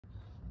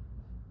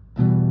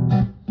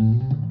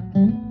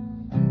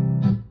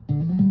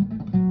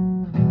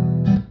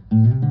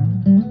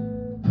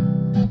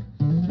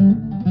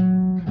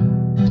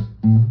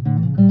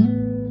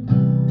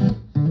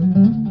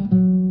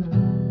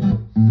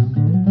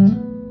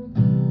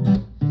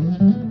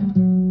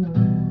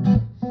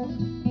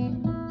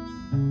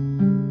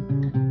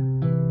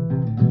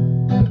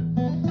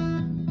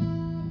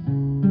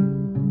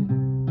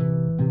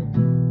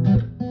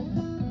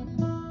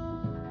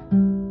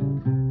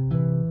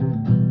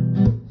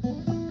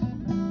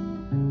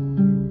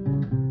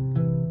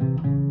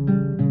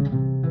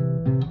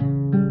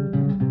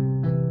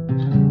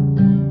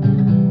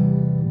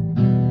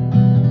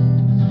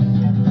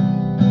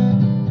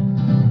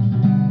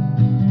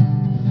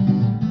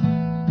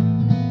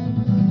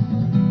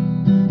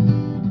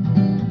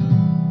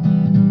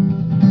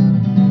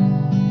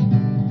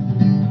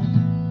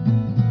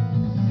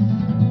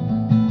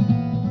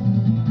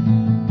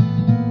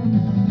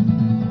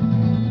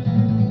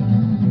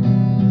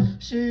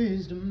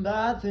She's done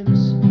bad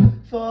things,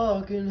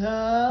 fucking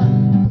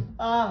hell.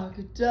 I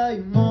could tell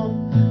you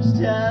more, she's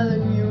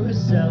telling you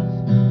herself.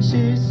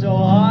 She's so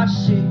hot,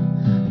 she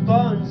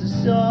burns the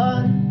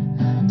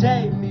sun.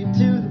 Take me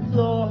to the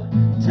floor,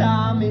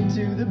 tie me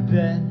to the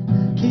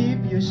bed.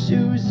 Keep your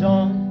shoes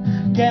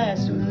on,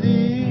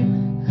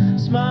 gasoline.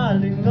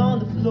 Smiling on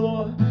the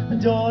floor, I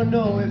don't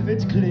know if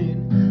it's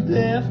clean.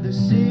 Lift the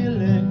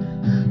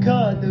ceiling,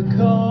 cut the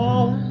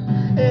cord.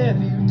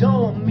 If you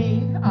don't want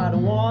me, I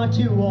don't want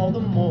you all the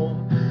more.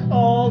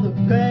 All the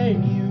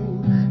pain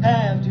you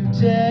have to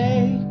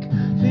take,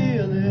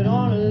 feel it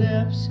on her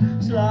lips,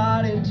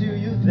 slide into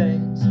your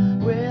veins.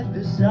 With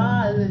the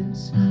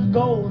silence,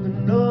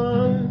 golden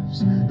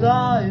nerves,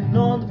 lying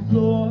on the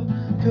floor.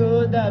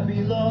 Could that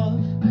be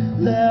love?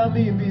 Let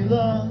me be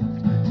loved.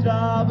 Should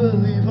I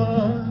believe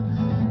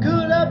her?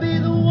 Could I be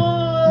the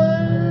one?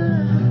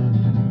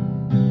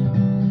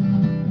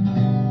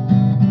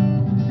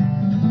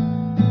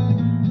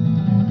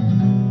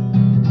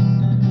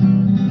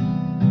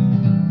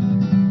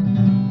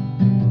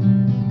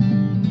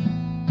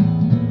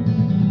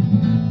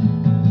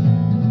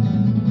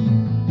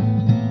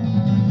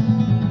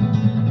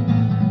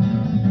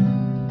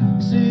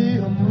 See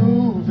her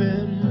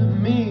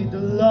moving, meet the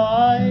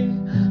light.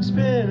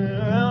 Spinning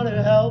around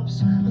it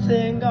helps, I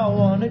think I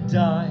wanna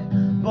die.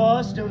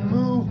 Bust a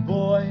move,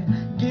 boy,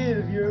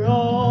 give your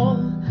all.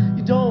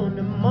 You don't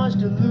have much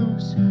to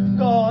lose,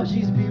 God,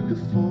 she's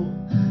beautiful.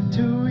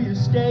 To your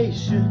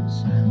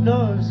stations,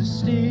 nerves of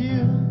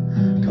steel.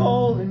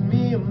 Calling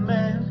me a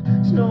man,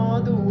 it's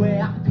not the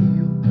way I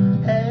feel.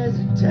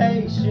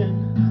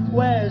 Hesitation,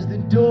 where's the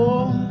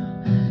door?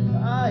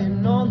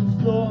 Lying on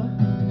the floor,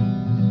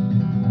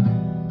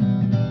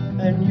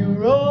 and you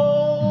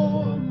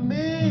roll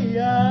me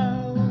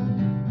out.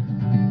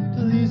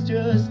 Please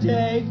just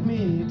take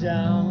me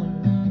down.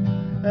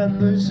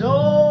 And there's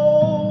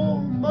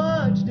so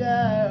much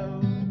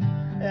doubt,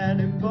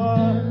 and it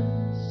burns.